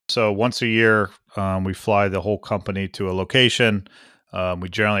So once a year, we fly the whole company to a location. We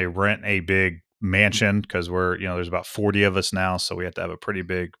generally rent a big mansion because there's about 40 of us now, so we have to have a pretty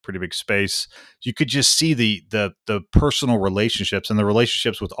big space. You could just see the personal relationships and the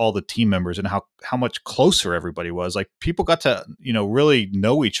relationships with all the team members and how much closer everybody was. Like people got to really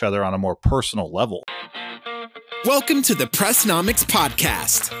know each other on a more personal level. Welcome to the Pressnomics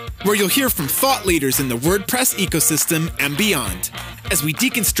Podcast, where you'll hear from thought leaders in the WordPress ecosystem and beyond, as we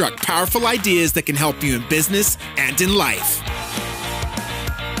deconstruct powerful ideas that can help you in business and in life.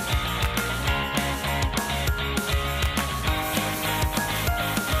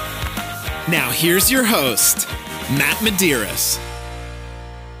 Now here's your host, Matt Medeiros.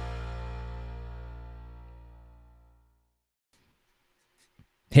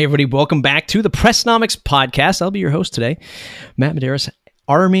 Hey everybody, welcome back to the Pressnomics Podcast. I'll be your host today, Matt Medeiros,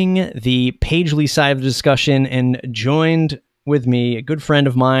 arming the Pagely side of the discussion, and joined with me a good friend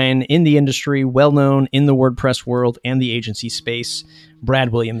of mine in the industry, well-known in the WordPress world and the agency space,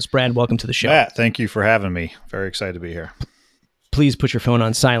 Brad Williams. Brad, welcome to the show. Matt, thank you for having me. Very excited to be here. Please put your phone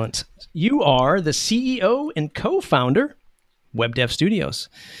on silent. You are the CEO and co-founder, Web Dev Studios,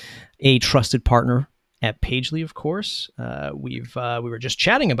 a trusted partner at Pagely, of course. We were just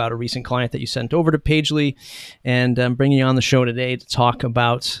chatting about a recent client that you sent over to Pagely, and I'm bringing you on the show today to talk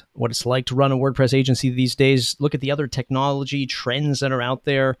about what it's like to run a WordPress agency these days, look at the other technology trends that are out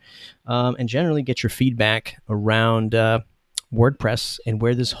there, and generally get your feedback around WordPress and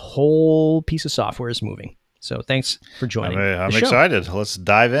where this whole piece of software is moving. So thanks for joining. I'm excited. Let's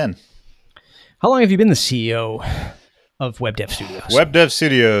dive in. How long have you been the CEO of Web Dev Studios? Web Dev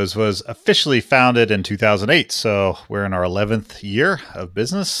Studios was officially founded in 2008, so we're in our 11th year of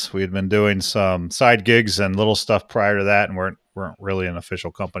business. We had been doing some side gigs and little stuff prior to that, and weren't really an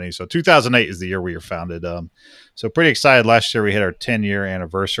official company. So 2008 is the year we were founded. So pretty excited. Last year we hit our 10-year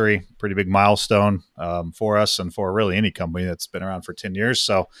anniversary. Pretty big milestone for us and for really any company that's been around for 10 years.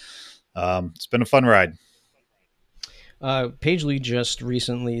 So it's been a fun ride. Pagely just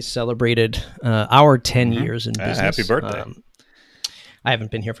recently celebrated our 10 years in business. Happy birthday. I haven't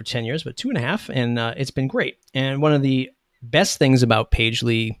been here for 10 years, but 2.5, and it's been great. And one of the best things about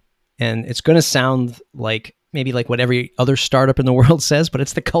Pagely, and it's going to sound like maybe like what every other startup in the world says, but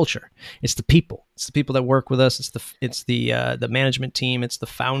it's the culture. It's the people. It's the people that work with us. It's the management team. It's the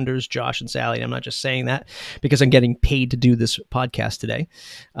founders, Josh and Sally. And I'm not just saying that because I'm getting paid to do this podcast today,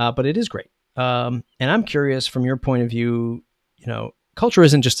 but it is great. And I'm curious from your point of view, culture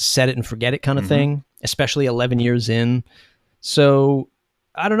isn't just a set it and forget it kind of thing, especially 11 years in. So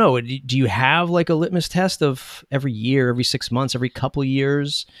I don't know, do you have like a litmus test of every year, every 6 months, every couple of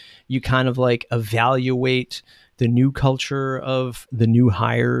years, you kind of like evaluate the new culture of the new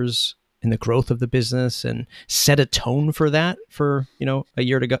hires and the growth of the business and set a tone for that for, a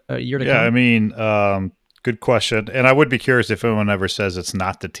year to come? I mean, good question. And I would be curious if anyone ever says it's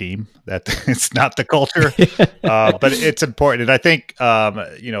not the team, that it's not the culture, but it's important. And I think,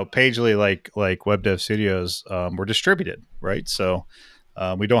 Pagely, like Web Dev Studios, we're distributed, right? So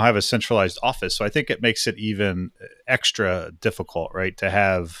we don't have a centralized office. So I think it makes it even extra difficult, right, to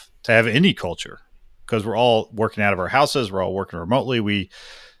have any culture, because we're all working out of our houses. We're all working remotely. We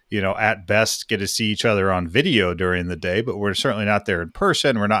at best get to see each other on video during the day, but we're certainly not there in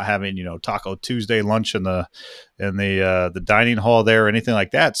person. We're not having, Taco Tuesday lunch in the dining hall there or anything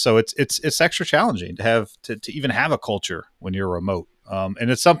like that. So it's extra challenging to have to even have a culture when you're remote. And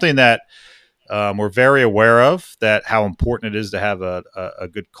it's something that we're very aware of, that how important it is to have a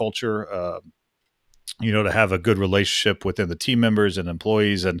good culture, to have a good relationship within the team members and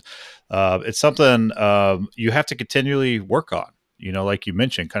employees. And it's something you have to continually work on. Like you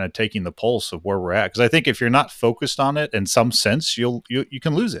mentioned, kind of taking the pulse of where we're at. Because I think if you're not focused on it in some sense, you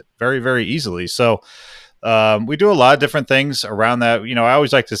can lose it very, very easily. So we do a lot of different things around that. I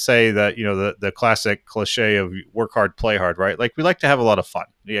always like to say that, the classic cliche of work hard, play hard, right? Like we like to have a lot of fun.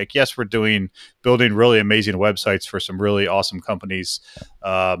 Like, yes, we're building really amazing websites for some really awesome companies.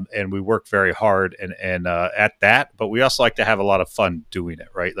 And we work very hard and at that, but we also like to have a lot of fun doing it,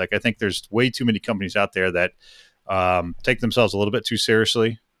 right? Like I think there's way too many companies out there that take themselves a little bit too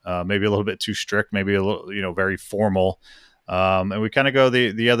seriously, maybe a little bit too strict, maybe a little, very formal. And we kind of go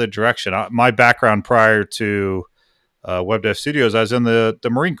the other direction. My background prior to Web Dev Studios, I was in the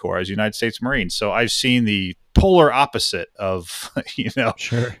Marine Corps. I was United States Marine. So I've seen the polar opposite of,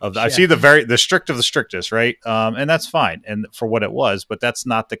 Sure. I see the strict of the strictest, right? And that's fine. And for what it was, but that's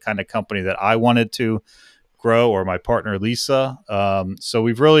not the kind of company that I wanted to grow, or my partner Lisa. So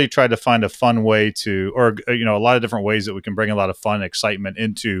we've really tried to find a fun way to, or a lot of different ways that we can bring a lot of fun and excitement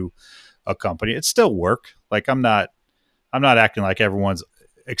into a company. It's still work. Like I'm not acting like everyone's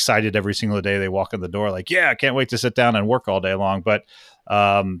excited every single day they walk in the door, like, yeah, I can't wait to sit down and work all day long. But,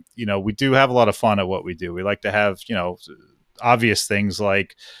 we do have a lot of fun at what we do. We like to have, obvious things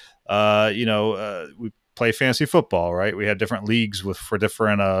like, we play fantasy football, right? We have different leagues for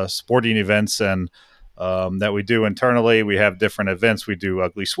different sporting events and that we do internally. We have different events. We do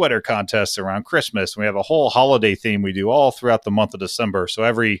ugly sweater contests around Christmas. We have a whole holiday theme we do all throughout the month of December. So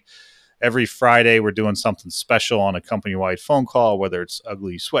every Friday, we're doing something special on a company-wide phone call, whether it's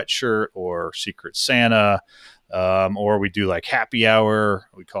ugly sweatshirt or Secret Santa, or we do like happy hour.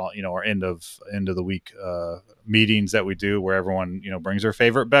 We call it, our end of the week meetings that we do, where everyone brings their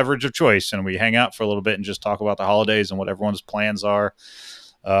favorite beverage of choice, and we hang out for a little bit and just talk about the holidays and what everyone's plans are.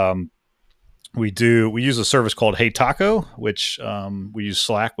 We use a service called Hey Taco, which we use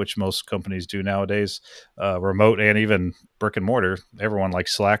Slack, which most companies do nowadays, remote and even brick and mortar. Everyone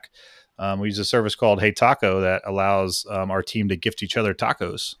likes Slack. We use a service called Hey Taco that allows our team to gift each other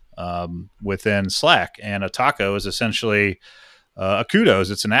tacos within Slack. And a taco is essentially a kudos.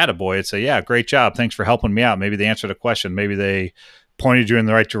 It's an attaboy. It's yeah, great job. Thanks for helping me out. Maybe they answered a question. Maybe they pointed you in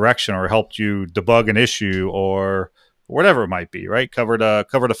the right direction or helped you debug an issue or whatever it might be, right? Covered a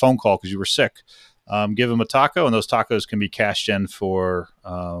phone call because you were sick. Give them a taco, and those tacos can be cashed in for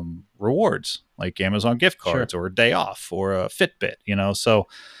rewards like Amazon gift cards or a day off or a Fitbit, So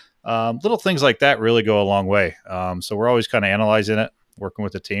little things like that really go a long way. So we're always kind of analyzing it, working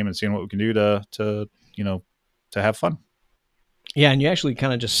with the team and seeing what we can do to have fun. Yeah, and you actually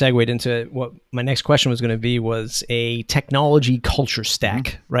kind of just segued into what my next question was going to be, was a technology culture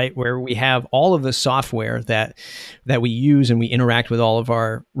stack, right? Where we have all of the software that we use and we interact with all of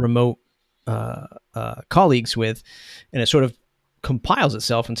our remote colleagues with, and it sort of compiles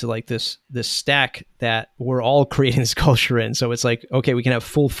itself into like this stack that we're all creating this culture in. So it's like, okay, we can have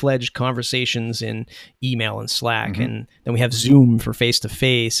full-fledged conversations in email and Slack, and then we have Zoom for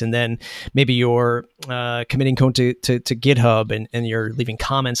face-to-face, and then maybe you're committing code to GitHub and you're leaving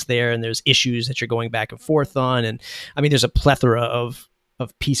comments there, and there's issues that you're going back and forth on. And I mean, there's a plethora of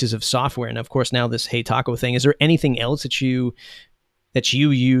pieces of software. And of course, now this Hey Taco thing. Is there anything else that you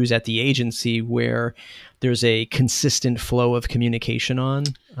use at the agency where there's a consistent flow of communication on?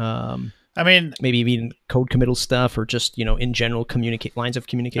 I mean, maybe even code committal stuff, or just, in general lines of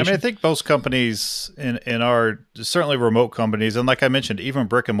communication. I mean, I think most companies in our, certainly remote companies, and like I mentioned, even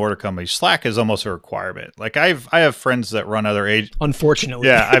brick and mortar companies, Slack is almost a requirement. Like I have friends that run other unfortunately.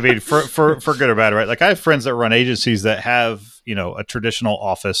 Yeah. I mean, for good or bad, right? Like I have friends that run agencies that have, a traditional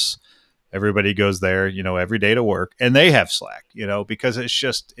office. Everybody goes there, every day to work, and they have Slack, because it's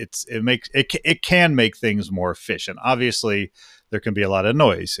just, it can make things more efficient. Obviously, there can be a lot of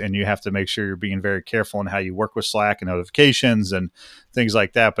noise, and you have to make sure you're being very careful in how you work with Slack and notifications and things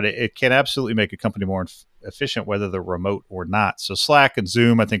like that. But it can absolutely make a company more efficient, whether they're remote or not. So Slack and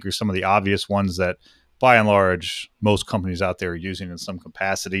Zoom, I think, are some of the obvious ones that, by and large, most companies out there are using in some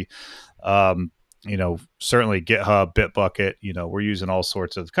capacity. Certainly GitHub, Bitbucket, we're using all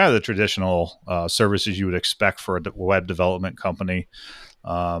sorts of kind of the traditional services you would expect for a web development company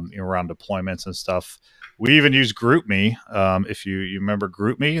around deployments and stuff. We even use GroupMe. If you remember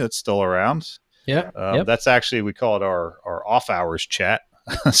GroupMe, that's still around. Yeah. That's actually, we call it our off hours chat.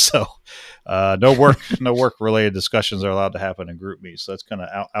 So no work related discussions are allowed to happen in GroupMe. So that's kind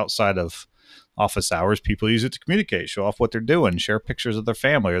of outside of office hours. People use it to communicate, show off what they're doing, share pictures of their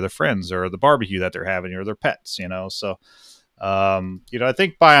family or their friends or the barbecue that they're having or their pets, So, I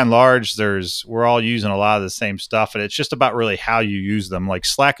think by and large, we're all using a lot of the same stuff, and it's just about really how you use them. Like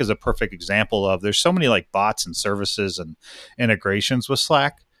Slack is a perfect example of, there's so many like bots and services and integrations with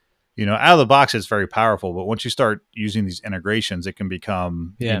Slack. Out of the box, it's very powerful, but once you start using these integrations, it can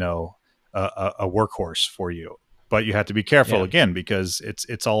become, a workhorse for you. But you have to be careful again, because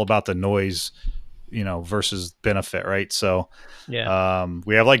it's all about the noise, versus benefit, right? So we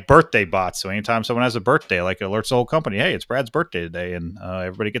have like birthday bots. So anytime someone has a birthday, like it alerts the whole company, hey, it's Brad's birthday today, and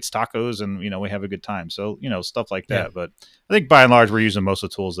everybody gets tacos, and we have a good time. So stuff like that. But I think by and large, we're using most of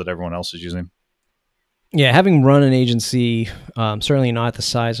the tools that everyone else is using. Yeah, having run an agency, certainly not the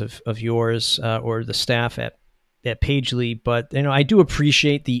size of yours or the staff at Pagely, but I do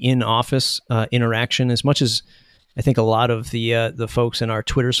appreciate the in-office interaction as much as I think a lot of the folks in our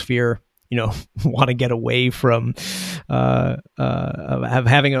Twitter sphere, want to get away from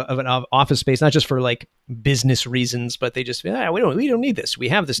having an office space, not just for like business reasons, but they just we don't need this. We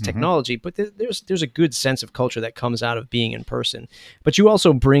have this technology, but there's a good sense of culture that comes out of being in person. But you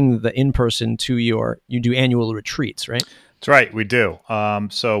also bring the in person to you do annual retreats, right? That's right, we do.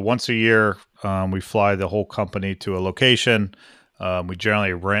 So once a year, we fly the whole company to a location. We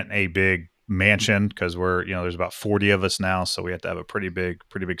generally rent a big mansion because we're, there's about 40 of us now. So we have to have a pretty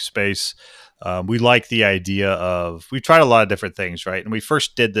big space. We like the idea of, we tried a lot of different things, right? And we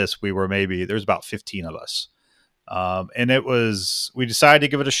first did this, there's about 15 of us. And we decided to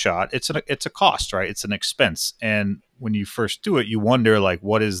give it a shot. It's a cost, right? It's an expense. And when you first do it, you wonder, like,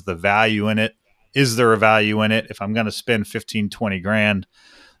 what is the value in it? Is there a value in it? If I'm going to spend 15, 20 grand,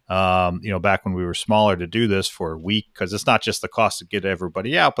 back when we were smaller, to do this for a week, because it's not just the cost to get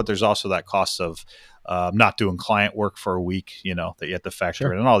everybody out, but there's also that cost of not doing client work for a week, that you have to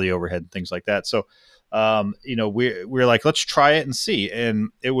factor in, and all the overhead and things like that. So, we're like, let's try it and see. And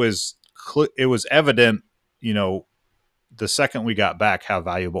it was evident, the second we got back, how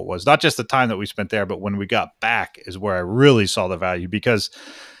valuable it was. Not just the time that we spent there, but when we got back is where I really saw the value, because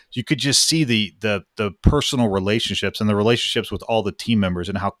you could just see the personal relationships and the relationships with all the team members,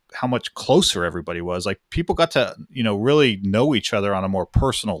 and how much closer everybody was. Like, people got to, really know each other on a more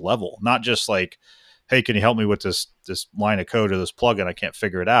personal level, not just like, hey, can you help me with this line of code or this plugin? I can't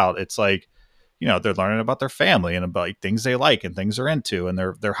figure it out. It's like, they're learning about their family and about things they like and things they're into and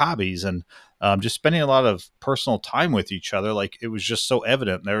their hobbies, and just spending a lot of personal time with each other. Like, it was just so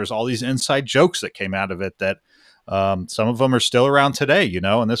evident. There was all these inside jokes that came out of it that some of them are still around today,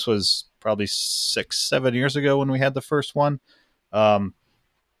 and this was probably 6-7 years ago when we had the first one.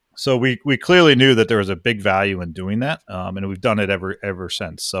 So we clearly knew that there was a big value in doing that. And we've done it ever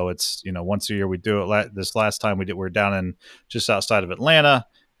since. So it's, once a year we do it. This last time we're down in just outside of Atlanta,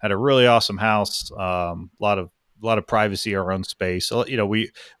 had a really awesome house, a lot of privacy, our own space. So,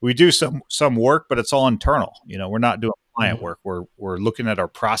 we do some work, but it's all internal. We're not doing client work. We're looking at our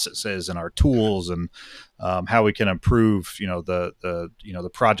processes and our tools, and how we can improve,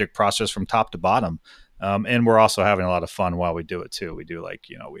 the project process from top to bottom. And we're also having a lot of fun while we do it too. We do, like,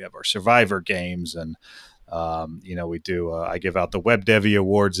 we have our Survivor games, and we do. I give out the Web Devy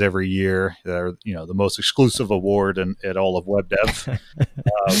Awards every year. They're, the most exclusive award at all of Web Dev.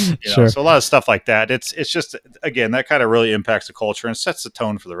 Sure. So a lot of stuff like that. It's just, again, that kind of really impacts the culture and sets the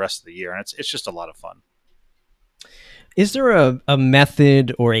tone for the rest of the year. And it's just a lot of fun. Is there a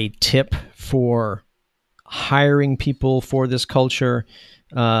method or a tip for hiring people for this culture?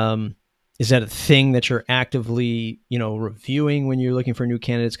 Is that a thing that you're actively, reviewing when you're looking for new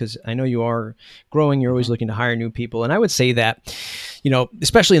candidates? Because I know you are growing, you're always looking to hire new people. And I would say that,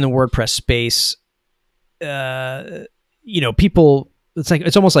 especially in the WordPress space, people,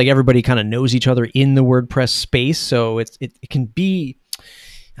 it's almost like everybody kind of knows each other in the WordPress space. So it can be,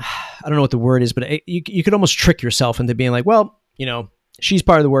 I don't know what the word is, but you could almost trick yourself into being like, well, she's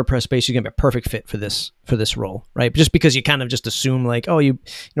part of the WordPress space, she's gonna be a perfect fit for this role, right? Just because you kind of just assume, like, oh,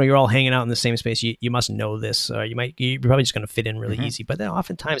 you're all hanging out in the same space, you must know this. You're probably just gonna fit in really easy. But then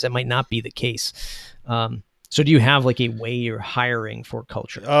oftentimes that might not be the case. So do you have, like, a way you're hiring for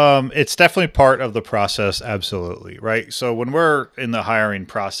culture? It's definitely part of the process, absolutely, right? So when we're in the hiring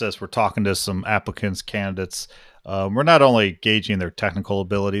process, we're talking to some applicants, candidates. We're not only gauging their technical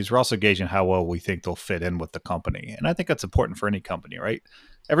abilities, we're also gauging how well we think they'll fit in with the company. And I think that's important for any company, right?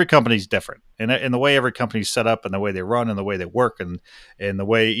 Every company is different. And the way every company's set up, and the way they run, and the way they work, and the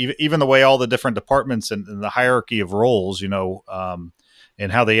way, even the way all the different departments and the hierarchy of roles,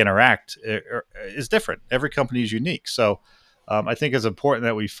 and how they interact is different. Every company is unique. So I think it's important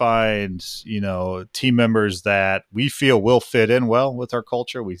that we find, team members that we feel will fit in well with our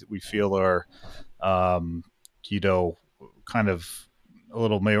culture. We feel are, kind of a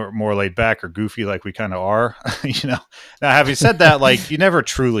little more laid back or goofy, like we kind of are, Now, having said that, like, you never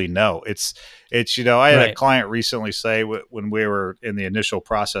truly know. It's, I had a client recently say, when we were in the initial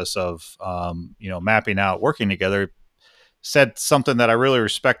process of, mapping out working together, said something that I really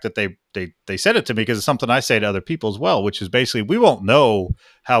respect, that they said it to me, because it's something I say to other people as well, which is basically, we won't know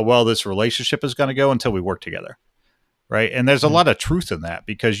how well this relationship is going to go until we work together. Right. And there's a lot of truth in that,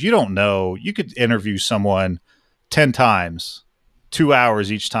 because you don't know. You could interview someone 10 times, 2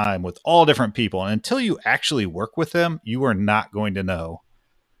 hours each time, with all different people. And until you actually work with them, you are not going to know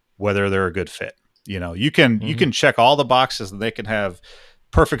whether they're a good fit. You can check all the boxes, and they can have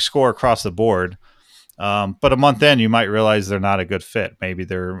perfect score across the board. But a month in, you might realize they're not a good fit. Maybe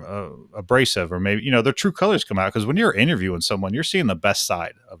they're abrasive, or maybe, their true colors come out. Because when you're interviewing someone, you're seeing the best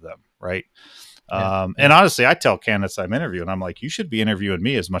side of them. Right. And honestly, I tell candidates I'm interviewing, I'm like, you should be interviewing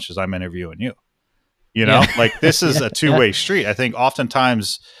me as much as I'm interviewing you. Like, this is a two-way street. I think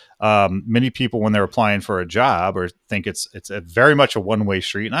oftentimes many people, when they're applying for a job, or think it's a very much a one-way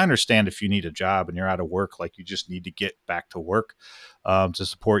street. And I understand, if you need a job and you're out of work, like, you just need to get back to work to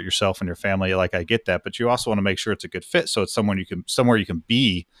support yourself and your family. Like, I get that, but you also want to make sure it's a good fit. So it's somewhere you can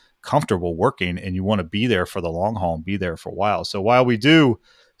be comfortable working, and you want to be there for the long haul and be there for a while. So while we do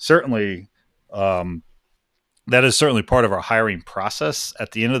certainly That is certainly part of our hiring process.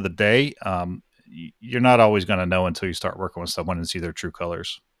 At the end of the day, you're not always going to know until you start working with someone and see their true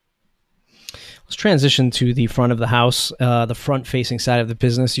colors. Let's transition to the front of the house, the front-facing side of the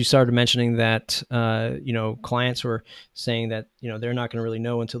business. You started mentioning that clients were saying that they're not going to really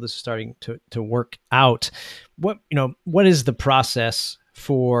know until this is starting to work out. What is the process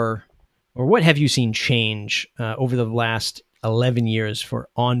for, or what have you seen change over the last 11 years for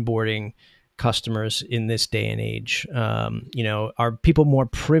onboarding customers in this day and age? Are people more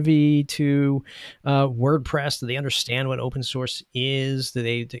privy to WordPress? Do they understand what open source is? Do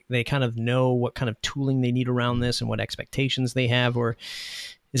they kind of know what kind of tooling they need around this and what expectations they have? Or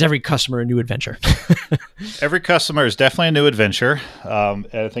is every customer a new adventure? Every customer is definitely a new adventure. And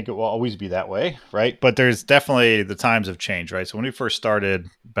I think it will always be that way, right? But there's definitely, the times have changed, right? So when we first started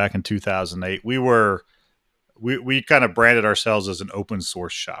back in 2008, we kind of branded ourselves as an open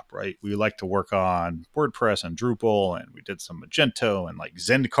source shop, right? We like to work on WordPress and Drupal, and we did some Magento and like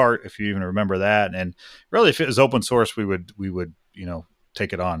ZendCart, if you even remember that. And really, if it was open source, we would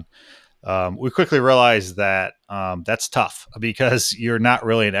take it on. We quickly realized that that's tough because you're not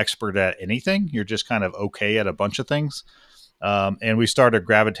really an expert at anything. You're just kind of okay at a bunch of things. And we started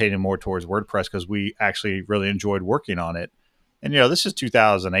gravitating more towards WordPress because we actually really enjoyed working on it. And, this is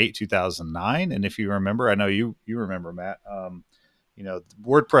 2008, 2009. And if you remember, I know you remember, Matt,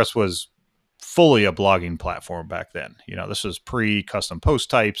 WordPress was fully a blogging platform back then. This was pre-custom post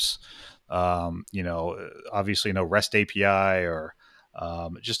types, obviously no REST API or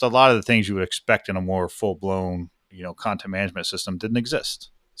just a lot of the things you would expect in a more full-blown, content management system didn't exist.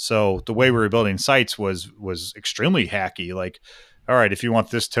 So the way we were building sites was extremely hacky. Like, all right, if you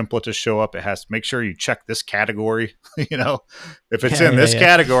want this template to show up, it has to make sure you check this category. If it's in this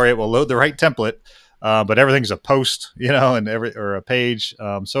category, it will load the right template. But everything's a post, or a page.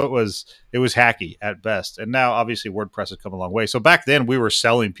 So it was hacky at best. And now obviously WordPress has come a long way. So back then we were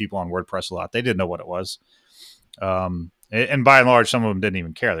selling people on WordPress a lot. They didn't know what it was. And by and large, some of them didn't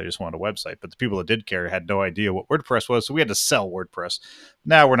even care. They just wanted a website. But the people that did care had no idea what WordPress was. So we had to sell WordPress.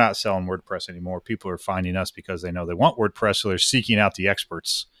 Now we're not selling WordPress anymore. People are finding us because they know they want WordPress. So they're seeking out the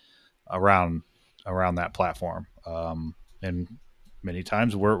experts around that platform. And many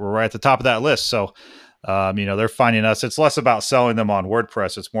times we're right at the top of that list. So, they're finding us. It's less about selling them on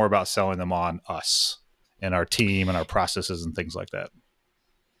WordPress. It's more about selling them on us and our team and our processes and things like that.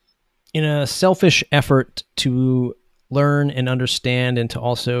 In a selfish effort to learn and understand, and to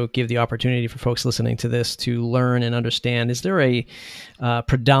also give the opportunity for folks listening to this to learn and understand, is there a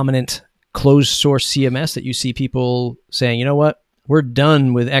predominant closed source CMS that you see people saying, you know what, we're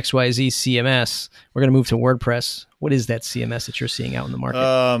done with XYZ CMS, we're going to move to WordPress? What is that CMS that you're seeing out in the market?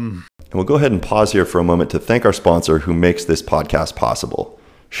 And we'll go ahead and pause here for a moment to thank our sponsor who makes this podcast possible.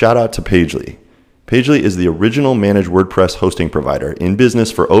 Shout out to Pagely. Pagely is the original managed WordPress hosting provider, in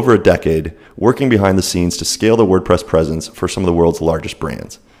business for over a decade, working behind the scenes to scale the WordPress presence for some of the world's largest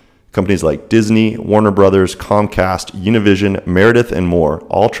brands. Companies like Disney, Warner Brothers, Comcast, Univision, Meredith, and more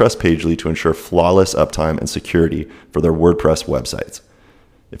all trust Pagely to ensure flawless uptime and security for their WordPress websites.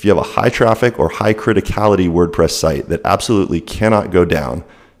 If you have a high traffic or high criticality WordPress site that absolutely cannot go down,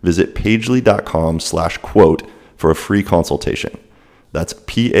 visit pagely.com/quote for a free consultation. That's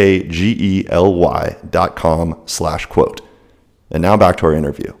pagely.com/quote. And now back to our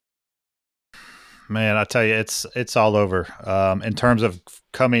interview. Man, I tell you, it's all over. In terms of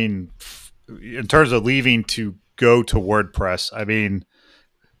leaving to go to WordPress, I mean,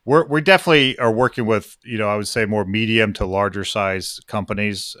 we definitely are working with, I would say more medium to larger size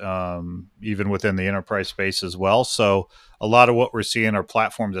companies, even within the enterprise space as well. So a lot of what we're seeing are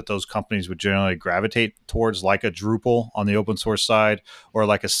platforms that those companies would generally gravitate towards, like a Drupal on the open source side, or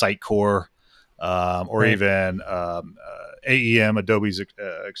like a Sitecore, or right. Even AEM, Adobe's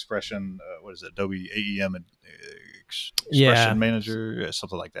expression. What is it? Adobe AEM expression manager,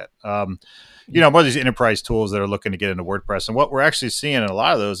 something like that. One of these enterprise tools that are looking to get into WordPress. And what we're actually seeing in a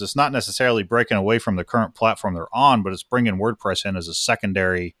lot of those, it's not necessarily breaking away from the current platform they're on, but it's bringing WordPress in as a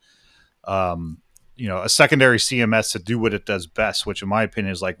secondary, a secondary CMS to do what it does best, which in my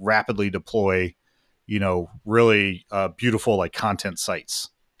opinion is like rapidly deploy, really beautiful like content sites.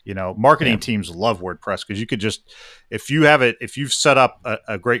 Marketing teams love WordPress because you could just, if you've set up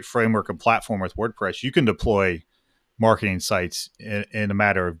a great framework and platform with WordPress, you can deploy marketing sites in a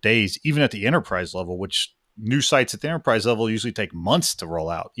matter of days, even at the enterprise level, which new sites at the enterprise level usually take months to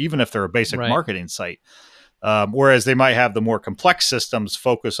roll out, even if they're a basic marketing site. Whereas they might have the more complex systems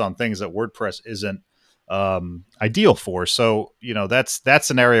focus on things that WordPress isn't ideal for. So, that's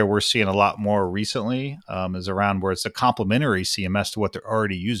an area we're seeing a lot more recently, is around where it's a complementary CMS to what they're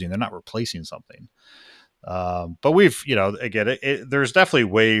already using. They're not replacing something. But we've, again, there's definitely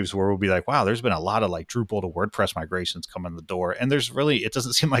waves where we'll be like, wow, there's been a lot of like Drupal to WordPress migrations come in the door. And it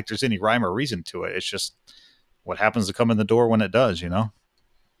doesn't seem like there's any rhyme or reason to it. It's just what happens to come in the door when it does,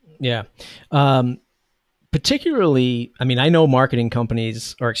 Yeah. Particularly, I mean, I know marketing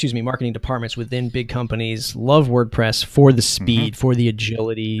departments within big companies love WordPress for the speed, for the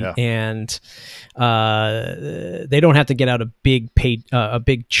agility, and they don't have to get out a big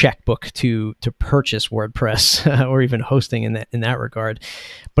checkbook to purchase WordPress or even hosting in that regard.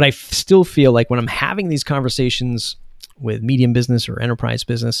 But I still feel like when I'm having these conversations with medium business or enterprise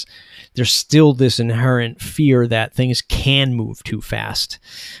business, there's still this inherent fear that things can move too fast.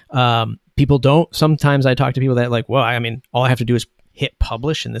 People don't. Sometimes I talk to people that like, well, I mean, all I have to do is hit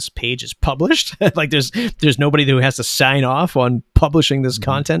publish and this page is published. Like there's nobody who has to sign off on publishing this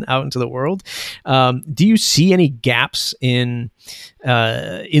content out into the world. Do you see any gaps in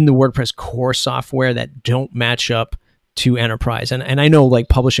the WordPress core software that don't match up to enterprise? And I know like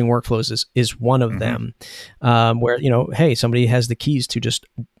publishing workflows is one of them, where, hey, somebody has the keys to just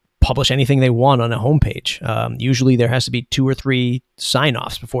publish anything they want on a homepage. Usually there has to be 2 or 3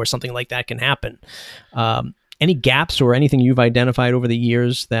 sign-offs before something like that can happen. Any gaps or anything you've identified over the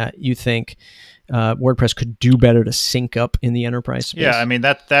years that you think WordPress could do better to sync up in the enterprise space? Yeah, I mean,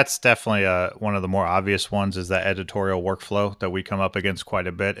 that's definitely one of the more obvious ones, is that editorial workflow that we come up against quite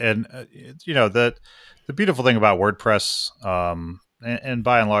a bit. And, the beautiful thing about WordPress, and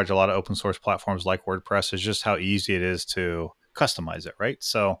by and large, a lot of open source platforms like WordPress, is just how easy it is to customize it, right?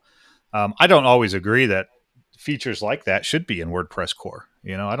 So I don't always agree that features like that should be in WordPress core.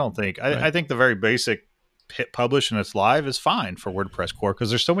 I don't think, I think the very basic hit publish and it's live is fine for WordPress core, because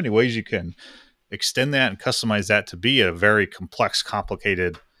there's so many ways you can extend that and customize that to be a very complex,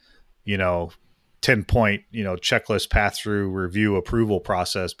 complicated, 10-point, checklist, path through, review, approval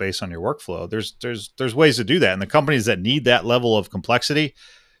process based on your workflow. There's ways to do that. And the companies that need that level of complexity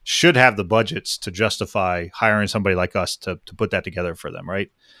should have the budgets to justify hiring somebody like us to put that together for them, right?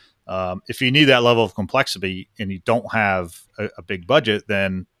 If you need that level of complexity and you don't have a big budget,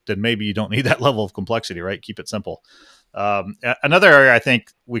 then maybe you don't need that level of complexity, right? Keep it simple. Another area I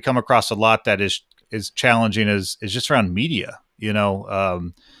think we come across a lot that is challenging is just around media,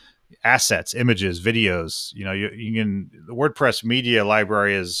 assets, images, videos. The WordPress media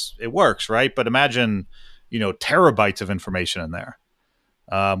library it works, right? But imagine, terabytes of information in there.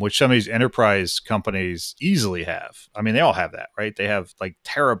 Which some of these enterprise companies easily have. I mean, they all have that, right? They have like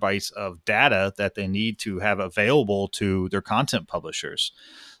terabytes of data that they need to have available to their content publishers.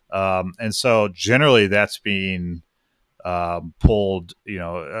 And so generally that's being pulled,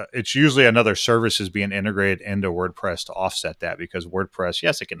 it's usually another service is being integrated into WordPress to offset that, because WordPress,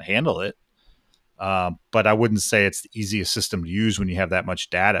 yes, it can handle it. But I wouldn't say it's the easiest system to use when you have that much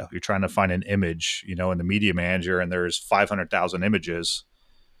data. You're trying to find an image, in the media manager, and there's 500,000 images,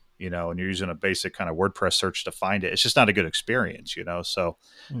 and you're using a basic kind of WordPress search to find it. It's just not a good experience, So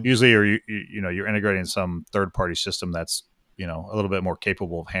usually you're integrating some third-party system that's, a little bit more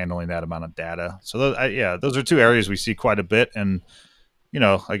capable of handling that amount of data. So those are 2 areas we see quite a bit. And,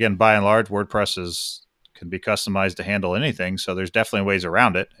 again, by and large, WordPress can be customized to handle anything. So there's definitely ways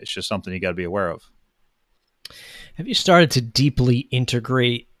around it. It's just something you got to be aware of. Have you started to deeply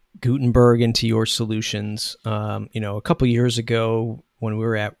integrate Gutenberg into your solutions? A couple of years ago, when we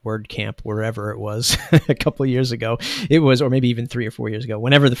were at WordCamp, wherever it was, a couple of years ago, it was, or maybe even 3 or 4 years ago,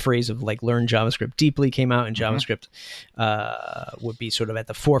 whenever the phrase of like learn JavaScript deeply came out, and JavaScript would be sort of at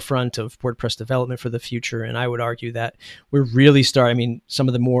the forefront of WordPress development for the future. And I would argue that we're really starting, I mean, some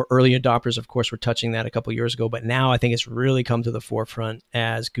of the more early adopters, of course, were touching that a couple of years ago, but now I think it's really come to the forefront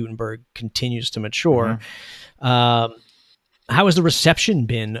as Gutenberg continues to mature. How has the reception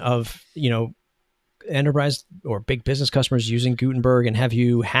been of, enterprise or big business customers using Gutenberg, and have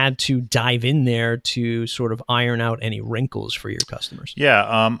you had to dive in there to sort of iron out any wrinkles for your customers? Yeah,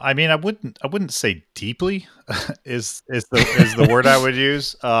 I mean, I wouldn't say deeply is the word I would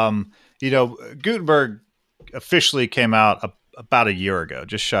use. Gutenberg officially came out about a year ago,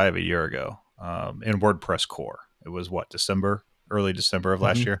 just shy of a year ago, in WordPress core. It was early December of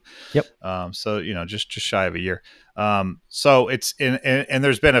last year. Yep. So just shy of a year. So it's and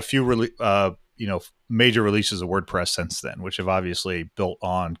there's been a few major releases of WordPress since then, which have obviously built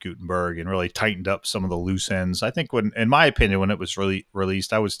on Gutenberg and really tightened up some of the loose ends. I think in my opinion, when it was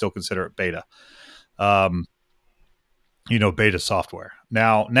released, I would still consider it beta. Beta software.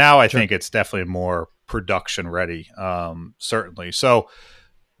 Now I think it's definitely more production ready. Certainly. So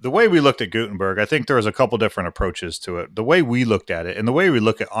the way we looked at Gutenberg, I think there was a couple different approaches to it. The way we looked at it, and the way we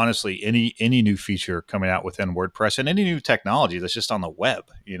look at honestly any new feature coming out within WordPress and any new technology that's just on the web,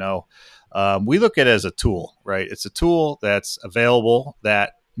 we look at it as a tool, right? It's a tool that's available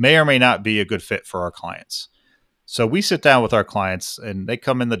that may or may not be a good fit for our clients. So we sit down with our clients and they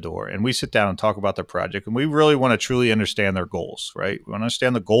come in the door and we sit down and talk about their project, and we really want to truly understand their goals, right? We want to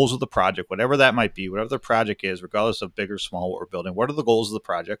understand the goals of the project, whatever that might be, whatever the project is, regardless of big or small, what we're building. What are the goals of the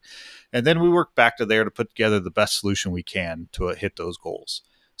project? And then we work back to there to put together the best solution we can to hit those goals.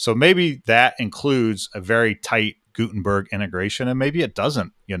 So maybe that includes a very tight Gutenberg integration, and maybe it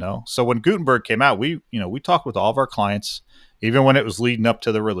doesn't, So when Gutenberg came out, we talked with all of our clients, even when it was leading up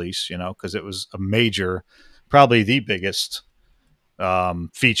to the release, because it was a major, probably the biggest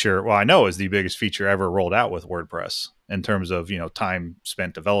feature. Well, I know is the biggest feature ever rolled out with WordPress in terms of, time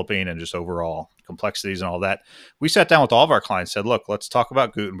spent developing and just overall complexities and all that. We sat down with all of our clients, said, look, let's talk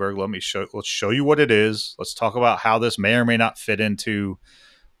about Gutenberg. Let's show you what it is. Let's talk about how this may or may not fit into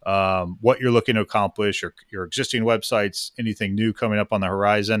what you're looking to accomplish, your existing websites, anything new coming up on the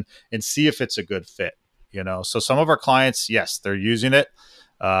horizon, and see if it's a good fit. So some of our clients, yes, they're using it.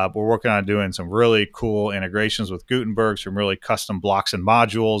 We're working on doing some really cool integrations with Gutenberg, some really custom blocks and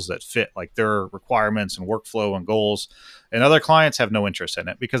modules that fit like their requirements and workflow and goals. And other clients have no interest in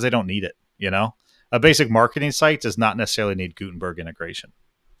it because they don't need it. A basic marketing site does not necessarily need Gutenberg integration.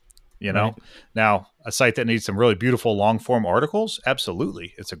 Right. Now a site that needs some really beautiful long form articles,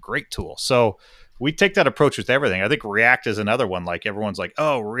 absolutely, it's a great tool. So we take that approach with everything. I think React is another one. Like everyone's like,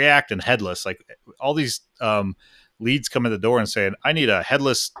 oh, React and headless. Like all these leads come in the door and saying, I need a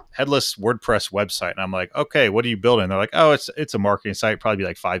headless WordPress website. And I'm like, okay, what are you building? They're like, oh, it's a marketing site, probably be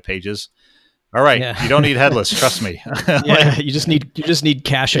like 5 pages. All right, yeah. You don't need headless, trust me. Yeah, you just need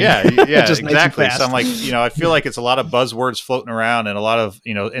caching. Yeah, just exactly. So I'm like, I feel like it's a lot of buzzwords floating around, and a lot of,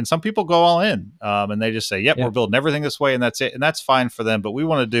 and some people go all in, and they just say, yep, we're building everything this way, and that's it, and that's fine for them. But we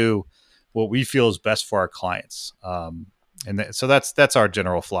want to do what we feel is best for our clients, so that's our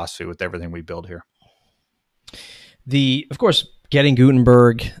general philosophy with everything we build here. Of course, getting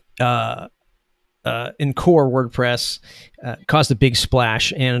Gutenberg in core WordPress caused a big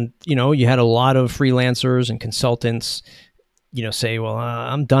splash, and you had a lot of freelancers and consultants say, well,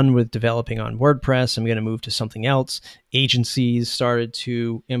 I'm done with developing on WordPress, I'm going to move to something else. Agencies started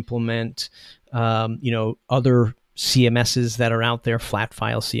to implement other CMSs that are out there, flat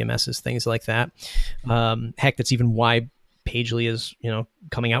file CMSs, things like that. Heck, that's even why Pagely is,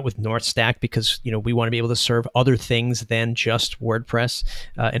 coming out with NorthStack, because, we want to be able to serve other things than just WordPress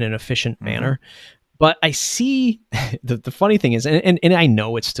in an efficient manner. But I see the funny thing is, and I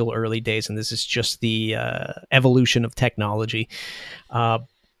know it's still early days, and this is just the evolution of technology.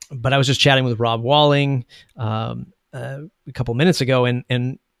 But I was just chatting with Rob Walling a couple minutes ago,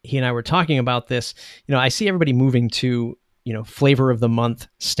 and he and I were talking about this. I see everybody moving to flavor of the month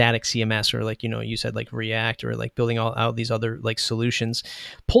static CMS, or like, you said, like React, or like building all out these other like solutions,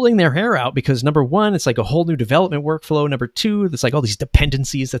 pulling their hair out because number one, it's like a whole new development workflow. Number two, there's like all these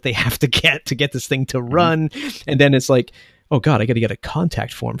dependencies that they have to get this thing to run. And then it's like, oh God, I got to get a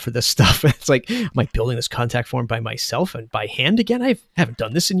contact form for this stuff. It's like, am I building this contact form by myself and by hand again? I haven't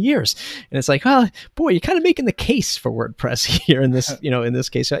done this in years. And it's like, oh boy, you're kind of making the case for WordPress here in this, in this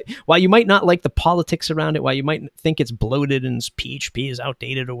case. While you might not like the politics around it, while you might think it's bloated and PHP is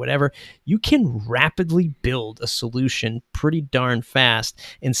outdated or whatever, you can rapidly build a solution pretty darn fast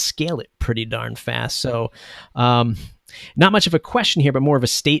and scale it pretty darn fast. So, not much of a question here, but more of a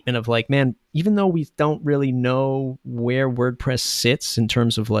statement of like, man, even though we don't really know where WordPress sits in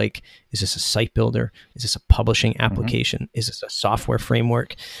terms of like, is this a site builder? Is this a publishing application? Is this a software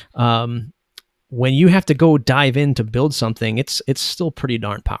framework? When you have to go dive in to build something, it's still pretty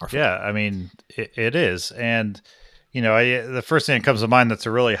darn powerful. Yeah, I mean, it is. And, the first thing that comes to mind that's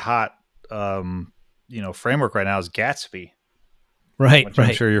a really hot, framework right now is Gatsby. Right, which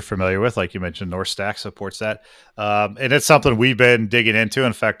I'm sure you're familiar with. Like you mentioned, NorthStack supports that. And it's something we've been digging into.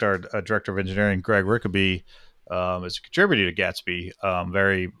 In fact, our director of engineering, Greg Rickaby, is a contributor to Gatsby.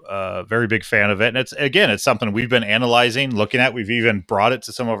 Very big fan of it. And it's something we've been analyzing, looking at. We've even brought it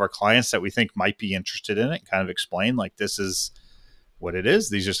to some of our clients that we think might be interested in it, kind of explain like, this is what it is.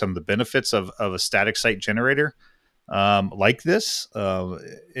 These are some of the benefits of a static site generator. Like this,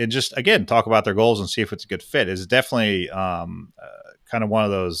 and just again talk about their goals and see if it's a good fit. Is definitely kind of one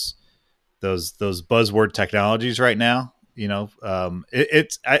of those buzzword technologies right now.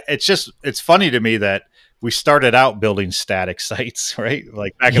 It's funny to me that we started out building static sites, right?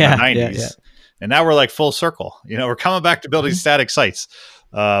 Like back in the 90s, and now we're like full circle. We're coming back to building static sites.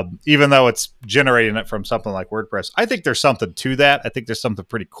 even though it's generating it from something like WordPress. I think there's something to that. I think there's something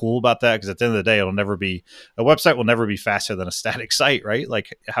pretty cool about that, because at the end of the day, a website will never be faster than a static site, right?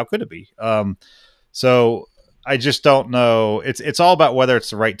 Like, how could it be? So I just don't know. It's all about whether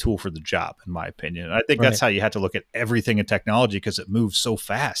it's the right tool for the job, in my opinion. And I think that's how you have to look at everything in technology, because it moves so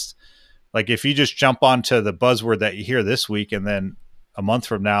fast. Like, if you just jump onto the buzzword that you hear this week, and then a month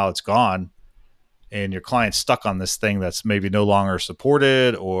from now it's gone, and your client's stuck on this thing that's maybe no longer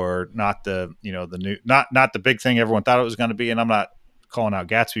supported, or not the new, not the big thing everyone thought it was going to be. And I'm not calling out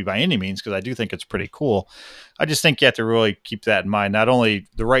Gatsby by any means, because I do think it's pretty cool. I just think you have to really keep that in mind. Not only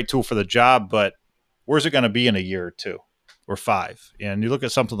the right tool for the job, but where's it going to be in a year or 2 or 5? And you look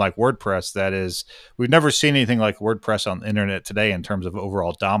at something like WordPress, we've never seen anything like WordPress on the internet today in terms of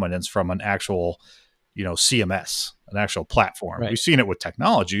overall dominance from an actual, CMS, an actual platform. We've seen it with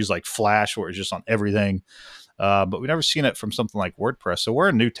technologies like Flash, where it's just on everything. But we've never seen it from something like WordPress. So we're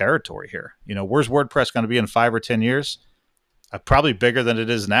in new territory here. Where's WordPress going to be in 5 or 10 years? Probably bigger than it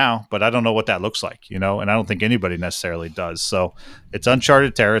is now, but I don't know what that looks like, and I don't think anybody necessarily does. So it's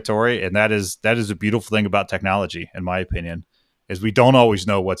uncharted territory. And that is a beautiful thing about technology, in my opinion, is we don't always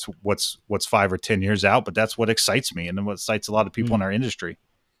know what's 5 or 10 years out, but that's what excites me, and what excites a lot of people in our industry.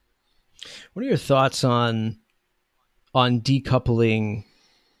 What are your thoughts on decoupling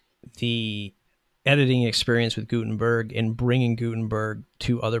the editing experience with Gutenberg and bringing Gutenberg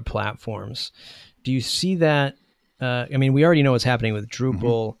to other platforms? Do you see that? We already know what's happening with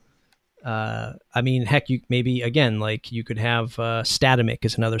Drupal. Heck, you could have Statamic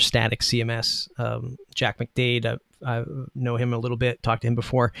as another static CMS. Jack McDade, I know him a little bit, talked to him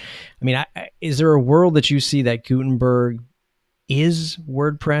before. Is there a world that you see that Gutenberg is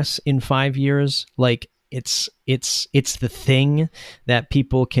WordPress in 5 years? Like, it's the thing that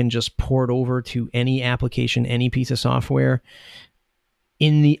people can just port over to any application, any piece of software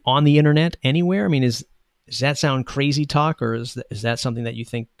on the internet, anywhere? Does that sound crazy talk, or is that something that you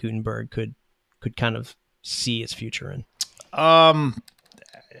think Gutenberg could kind of see its future in?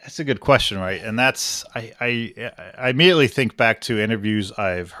 That's a good question, right? And that's I immediately think back to interviews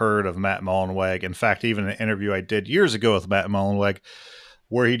I've heard of Matt Mullenweg. In fact, even an interview I did years ago with Matt Mullenweg,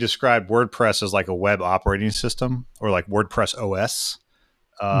 where he described WordPress as like a web operating system, or like WordPress OS.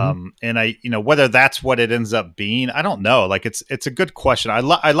 And whether that's what it ends up being, I don't know. Like, it's a good question. I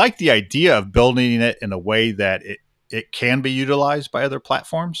like the idea of building it in a way that it can be utilized by other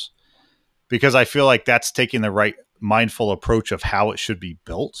platforms, because I feel like that's taking the right mindful approach of how it should be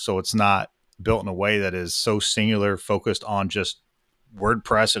built. So it's not built in a way that is so singular, focused on just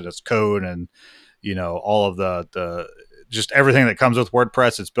WordPress and its code and, all of the just everything that comes with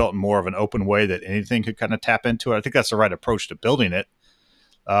WordPress. It's built in more of an open way that anything could kind of tap into it. I think that's the right approach to building it.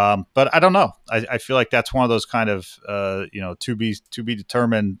 But I don't know. I feel like that's one of those kind of, to be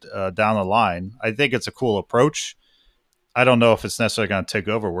determined down the line. I think it's a cool approach. I don't know if it's necessarily going to take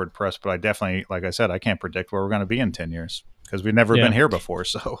over WordPress, but I definitely, like I said, I can't predict where we're going to be in 10 years, because we've never been here before.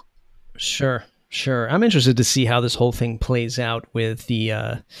 So Sure. I'm interested to see how this whole thing plays out with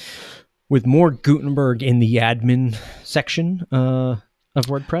with more Gutenberg in the admin section of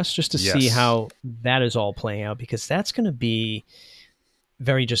WordPress, just to see how that is all playing out, because that's going to be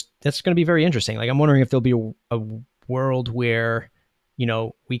very interesting. Like, I'm wondering if there'll be a world where,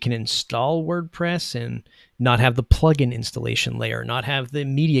 we can install WordPress and not have the plugin installation layer, not have the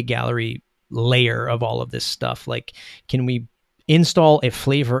media gallery layer of all of this stuff. Like, can we install a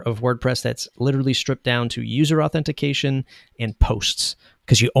flavor of WordPress that's literally stripped down to user authentication and posts?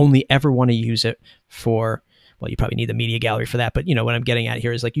 Because you only ever want to use it for, well, you probably need the media gallery for that, but what I'm getting at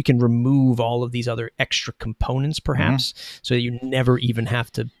here is, like, you can remove all of these other extra components perhaps, so that you never even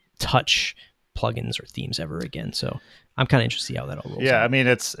have to touch plugins or themes ever again. So I'm kind of interested to see how that all rolls out.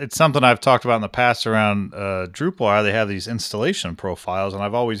 It's something I've talked about in the past around Drupal, how they have these installation profiles, and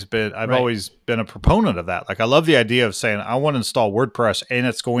I've always been a proponent of that. Like, I love the idea of saying, I want to install WordPress, and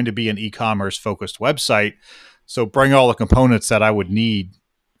it's going to be an e-commerce focused website, so bring all the components that I would need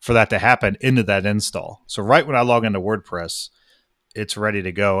for that to happen into that install. So right when I log into WordPress, it's ready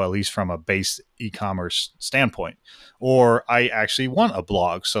to go, at least from a base e-commerce standpoint. Or I actually want a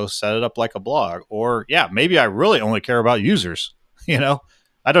blog, so set it up like a blog. Or maybe I really only care about users. I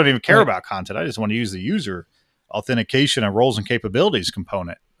don't even care about content. I just want to use the user authentication and roles and capabilities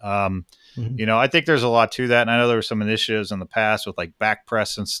component. I think there's a lot to that. And I know there were some initiatives in the past with like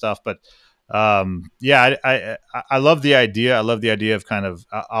Backpress and stuff, but I love the idea. I love the idea of kind of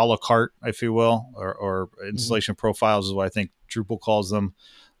a la carte, if you will, or installation profiles is what I think Drupal calls them.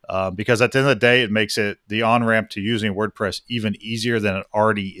 Because at the end of the day, it makes it the on-ramp to using WordPress even easier than it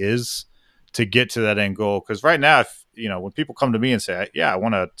already is to get to that end goal. Because right now, if when people come to me and say, yeah, I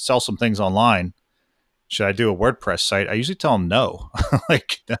want to sell some things online, should I do a WordPress site? I usually tell them no.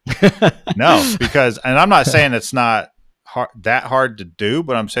 Like, no, because, and I'm not saying it's not that hard to do,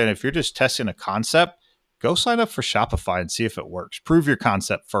 but I'm saying if you're just testing a concept, go sign up for Shopify and see if it works. Prove your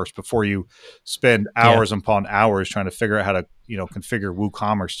concept first before you spend hours upon hours trying to figure out how to, configure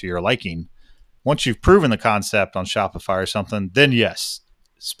WooCommerce to your liking. Once you've proven the concept on Shopify or something, then yes,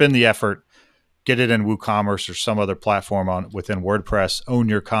 spend the effort, get it in WooCommerce or some other platform within WordPress, own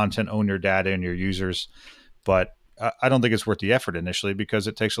your content, own your data and your users. But I don't think it's worth the effort initially because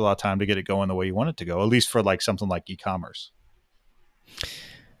it takes a lot of time to get it going the way you want it to go, at least for like something like e-commerce.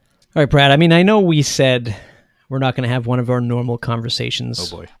 All right, Brad. I mean, I know we said we're not going to have one of our normal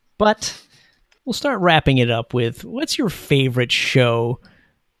conversations. Oh, boy. But we'll start wrapping it up with, what's your favorite show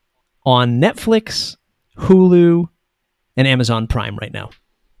on Netflix, Hulu, and Amazon Prime right now?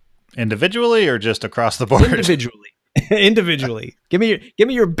 Individually or just across the board? Individually. Give me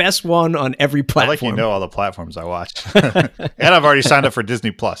your best one on every platform. I like all the platforms I watch. And I've already signed up for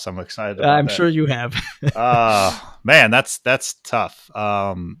Disney Plus. I'm excited about I'm that. sure you have. Man, that's tough.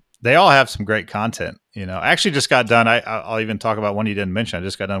 They all have some great content. I actually just got done. I'll even talk about one you didn't mention. I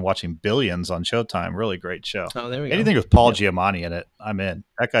just got done watching Billions on Showtime. Really great show. Oh, there we go. Anything with Paul Giamatti in it, I'm in.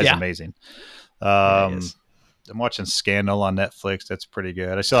 That guy's amazing. I'm watching Scandal on Netflix. That's pretty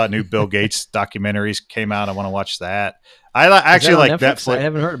good. I saw that new Bill Gates documentaries came out. I want to watch that. I actually like Netflix. I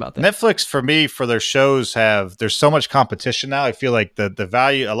haven't heard about that. Netflix for me, for their shows there's so much competition now. I feel like the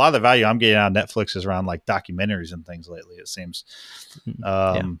value, a lot of the value I'm getting out of Netflix is around like documentaries and things lately, it seems.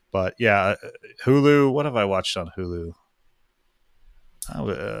 But yeah, Hulu, what have I watched on Hulu?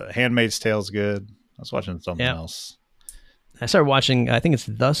 Handmaid's Tale's good. I was watching something else. I started watching, I think it's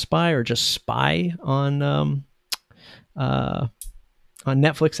The Spy or just Spy on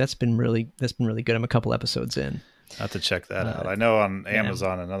Netflix. That's been really good. I'm a couple episodes in. I have to check that out. I know on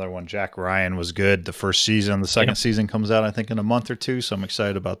Amazon, another one, Jack Ryan, was good. The first season. The second season comes out, I think, in a month or two. So I'm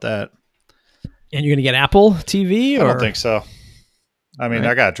excited about that. And you're going to get Apple TV? I don't think so. I mean,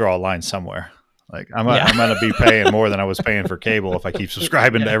 I got to draw a line somewhere. Like I'm going to be paying more than I was paying for cable if I keep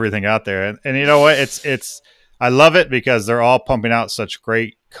subscribing to everything out there. And you know what? It's I love it because they're all pumping out such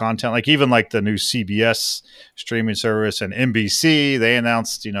great content. Like even like the new CBS streaming service and NBC, they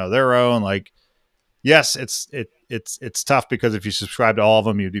announced, their own. Like, yes, it's tough because if you subscribe to all of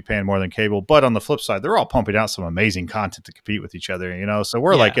them, you'd be paying more than cable. But on the flip side, they're all pumping out some amazing content to compete with each other. So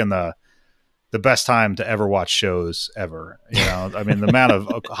we're like in the best time to ever watch shows ever. I mean, the amount of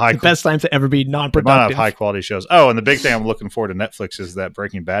the best time to ever be non-productive. Amount of high quality shows. Oh, and the big thing I'm looking forward to Netflix is that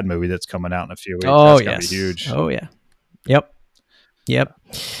Breaking Bad movie that's coming out in a few weeks. Oh, that's gonna be huge. Oh yeah. Yep.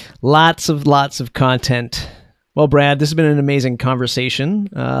 Lots of content. Well, Brad, this has been an amazing conversation.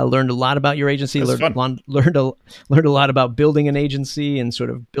 Learned a lot about your agency. Learned a lot about building an agency and sort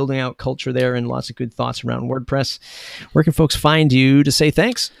of building out culture there, and lots of good thoughts around WordPress. Where can folks find you to say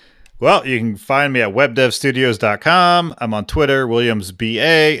thanks? Well, you can find me at webdevstudios.com. I'm on Twitter,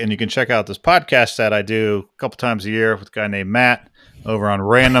 WilliamsBA, and you can check out this podcast that I do a couple times a year with a guy named Matt over on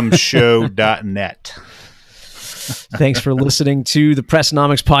randomshow.net. Thanks for listening to the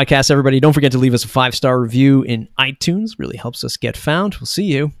Pressnomics podcast, everybody. Don't forget to leave us a 5-star review in iTunes. Really helps us get found. We'll see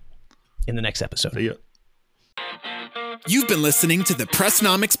you in the next episode. See ya. You've been listening to the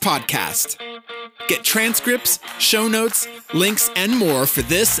Pressnomics podcast. Get transcripts, show notes, links, and more for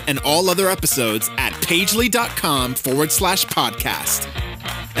this and all other episodes at pagely.com/podcast.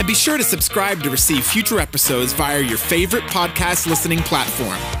 And be sure to subscribe to receive future episodes via your favorite podcast listening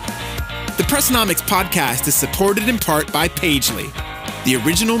platform. The Pressnomics podcast is supported in part by Pagely, the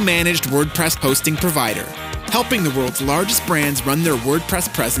original managed WordPress hosting provider, helping the world's largest brands run their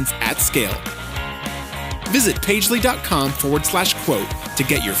WordPress presence at scale. Visit pagely.com/quote to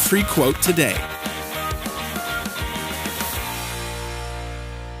get your free quote today.